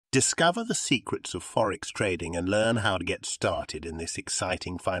Discover the secrets of Forex trading and learn how to get started in this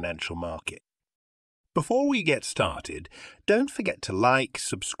exciting financial market. Before we get started, don't forget to like,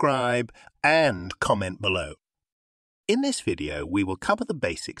 subscribe, and comment below. In this video, we will cover the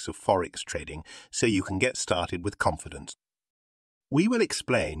basics of Forex trading so you can get started with confidence. We will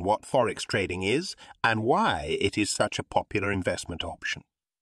explain what Forex trading is and why it is such a popular investment option.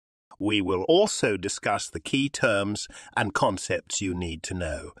 We will also discuss the key terms and concepts you need to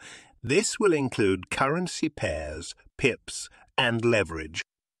know. This will include currency pairs, pips, and leverage.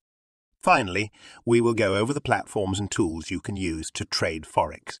 Finally, we will go over the platforms and tools you can use to trade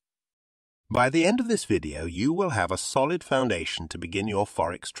Forex. By the end of this video, you will have a solid foundation to begin your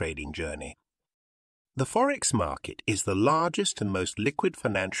Forex trading journey. The Forex market is the largest and most liquid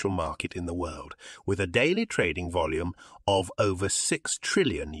financial market in the world, with a daily trading volume of over $6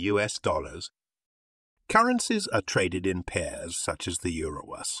 trillion. Currencies are traded in pairs such as the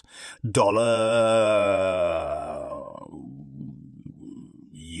Euro-US, dollar,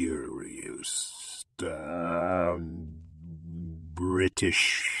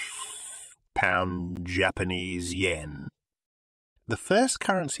 British pound, Japanese yen. The first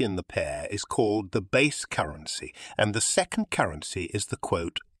currency in the pair is called the base currency, and the second currency is the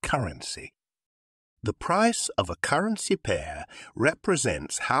quote currency. The price of a currency pair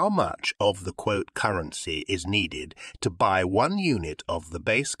represents how much of the quote currency is needed to buy 1 unit of the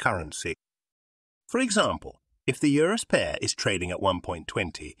base currency. For example, if the euros pair is trading at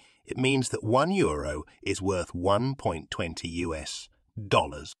 1.20, it means that 1 euro is worth 1.20 US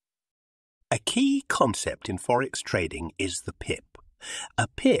dollars. A key concept in Forex trading is the pip. A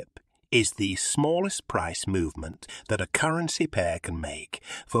pip is the smallest price movement that a currency pair can make.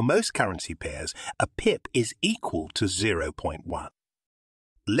 For most currency pairs, a pip is equal to 0.1.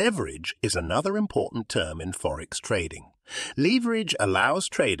 Leverage is another important term in Forex trading. Leverage allows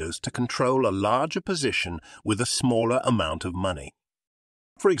traders to control a larger position with a smaller amount of money.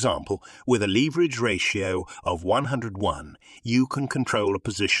 For example, with a leverage ratio of 101, you can control a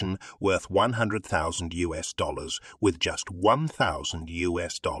position worth 100,000 US dollars with just 1,000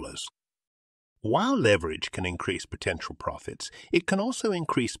 US dollars. While leverage can increase potential profits, it can also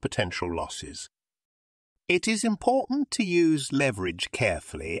increase potential losses. It is important to use leverage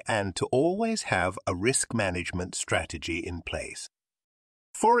carefully and to always have a risk management strategy in place.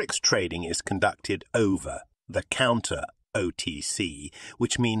 Forex trading is conducted over the counter OTC,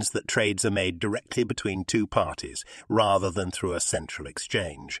 which means that trades are made directly between two parties rather than through a central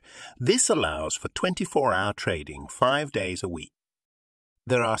exchange. This allows for 24-hour trading 5 days a week.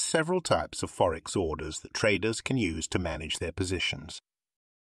 There are several types of Forex orders that traders can use to manage their positions.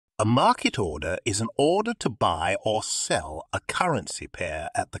 A market order is an order to buy or sell a currency pair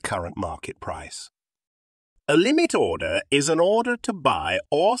at the current market price. A limit order is an order to buy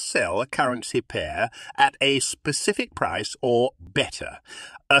or sell a currency pair at a specific price or better.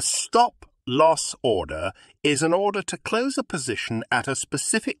 A stop-loss order is an order to close a position at a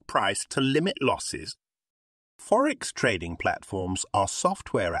specific price to limit losses. Forex trading platforms are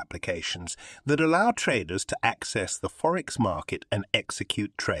software applications that allow traders to access the Forex market and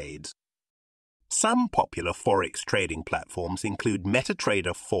execute trades. Some popular Forex trading platforms include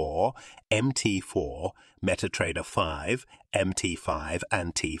MetaTrader 4, MT4, MetaTrader 5, MT5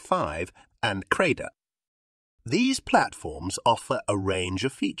 and T5, and Trader. These platforms offer a range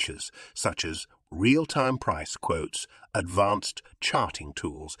of features, such as real-time price quotes, advanced charting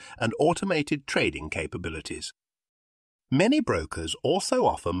tools, and automated trading capabilities. Many brokers also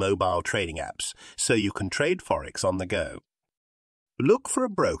offer mobile trading apps, so you can trade Forex on the go. Look for a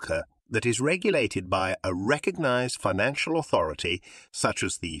broker that is regulated by a recognized financial authority such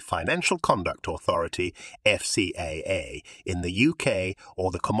as the Financial Conduct Authority (FCAA) in the UK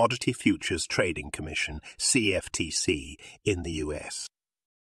or the Commodity Futures Trading Commission (CFTC) in the US.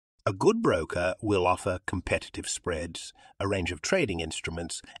 A good broker will offer competitive spreads, a range of trading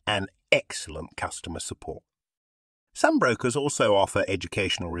instruments, and excellent customer support. Some brokers also offer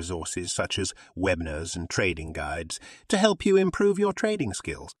educational resources such as webinars and trading guides to help you improve your trading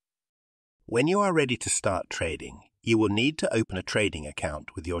skills. When you are ready to start trading, you will need to open a trading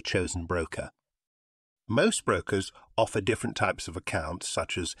account with your chosen broker. Most brokers offer different types of accounts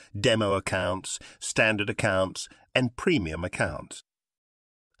such as demo accounts, standard accounts, and premium accounts.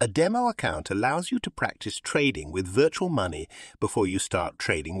 A demo account allows you to practice trading with virtual money before you start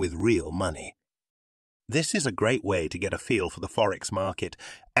trading with real money. This is a great way to get a feel for the Forex market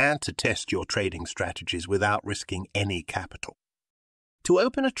and to test your trading strategies without risking any capital. To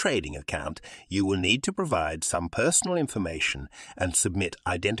open a trading account, you will need to provide some personal information and submit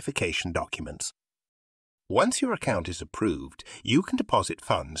identification documents. Once your account is approved, you can deposit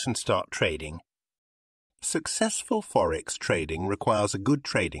funds and start trading. Successful forex trading requires a good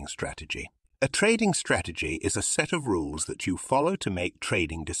trading strategy. A trading strategy is a set of rules that you follow to make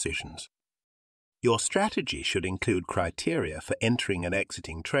trading decisions. Your strategy should include criteria for entering and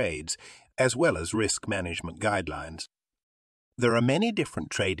exiting trades, as well as risk management guidelines. There are many different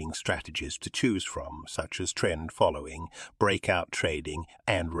trading strategies to choose from, such as trend following, breakout trading,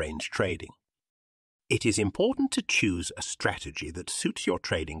 and range trading. It is important to choose a strategy that suits your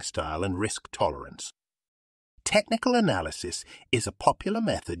trading style and risk tolerance. Technical analysis is a popular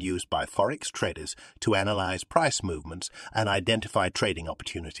method used by forex traders to analyze price movements and identify trading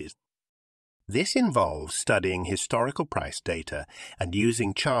opportunities. This involves studying historical price data and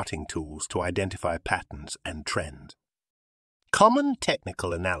using charting tools to identify patterns and trends. Common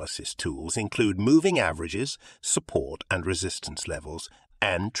technical analysis tools include moving averages, support and resistance levels,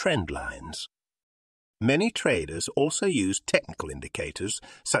 and trend lines. Many traders also use technical indicators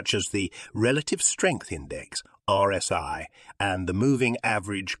such as the Relative Strength Index, RSI, and the Moving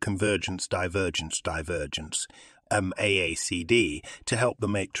Average Convergence Divergence, AACD, to help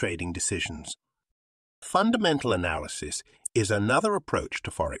them make trading decisions. Fundamental analysis is another approach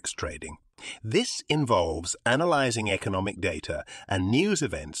to forex trading. This involves analyzing economic data and news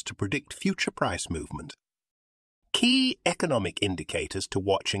events to predict future price movement. Key economic indicators to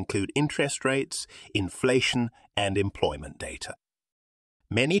watch include interest rates, inflation, and employment data.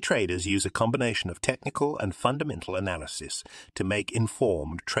 Many traders use a combination of technical and fundamental analysis to make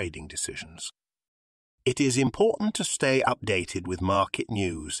informed trading decisions. It is important to stay updated with market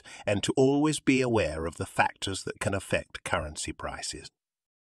news and to always be aware of the factors that can affect currency prices.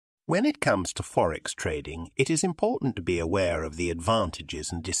 When it comes to forex trading, it is important to be aware of the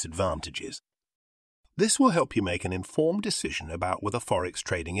advantages and disadvantages. This will help you make an informed decision about whether forex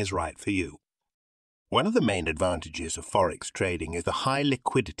trading is right for you. One of the main advantages of forex trading is the high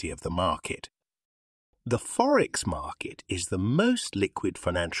liquidity of the market. The forex market is the most liquid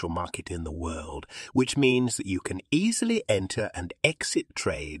financial market in the world, which means that you can easily enter and exit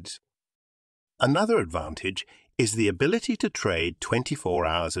trades. Another advantage is the ability to trade 24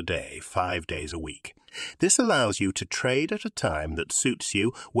 hours a day, 5 days a week. This allows you to trade at a time that suits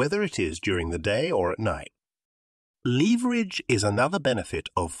you, whether it is during the day or at night. Leverage is another benefit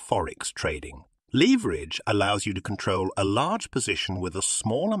of forex trading. Leverage allows you to control a large position with a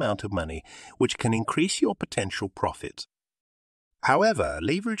small amount of money, which can increase your potential profits. However,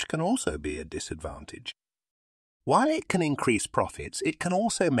 leverage can also be a disadvantage. While it can increase profits, it can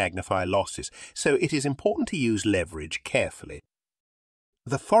also magnify losses, so it is important to use leverage carefully.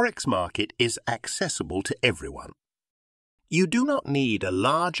 The forex market is accessible to everyone. You do not need a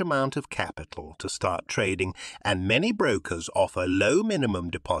large amount of capital to start trading, and many brokers offer low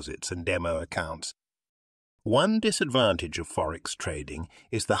minimum deposits and demo accounts. One disadvantage of forex trading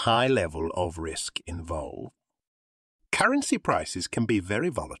is the high level of risk involved. Currency prices can be very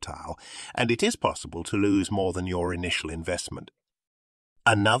volatile, and it is possible to lose more than your initial investment.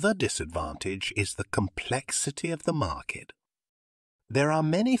 Another disadvantage is the complexity of the market. There are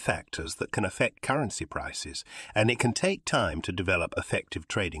many factors that can affect currency prices, and it can take time to develop effective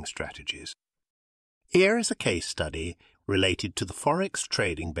trading strategies. Here is a case study related to the Forex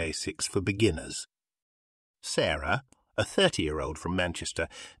Trading Basics for beginners. Sarah, a 30-year-old from Manchester,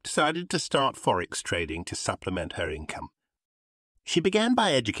 decided to start forex trading to supplement her income. She began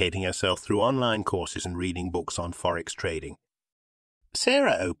by educating herself through online courses and reading books on forex trading.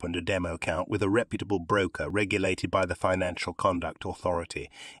 Sarah opened a demo account with a reputable broker regulated by the Financial Conduct Authority,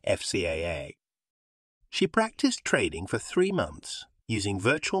 FCAA. She practiced trading for 3 months, using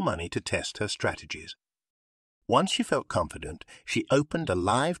virtual money to test her strategies. Once she felt confident, she opened a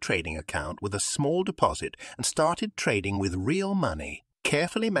live trading account with a small deposit and started trading with real money,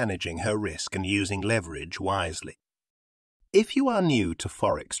 carefully managing her risk and using leverage wisely. If you are new to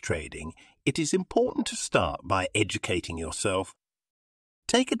forex trading, it is important to start by educating yourself.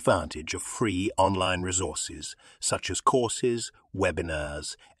 Take advantage of free online resources, such as courses,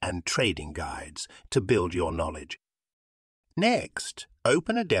 webinars, and trading guides to build your knowledge. Next,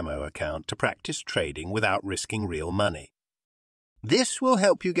 open a demo account to practice trading without risking real money. This will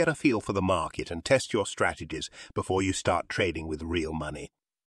help you get a feel for the market and test your strategies before you start trading with real money.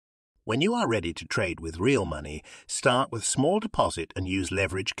 When you are ready to trade with real money, start with small deposit and use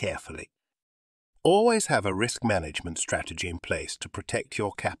leverage carefully. Always have a risk management strategy in place to protect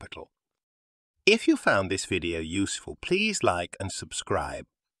your capital. If you found this video useful, please like and subscribe.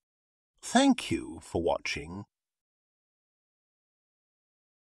 Thank you for watching.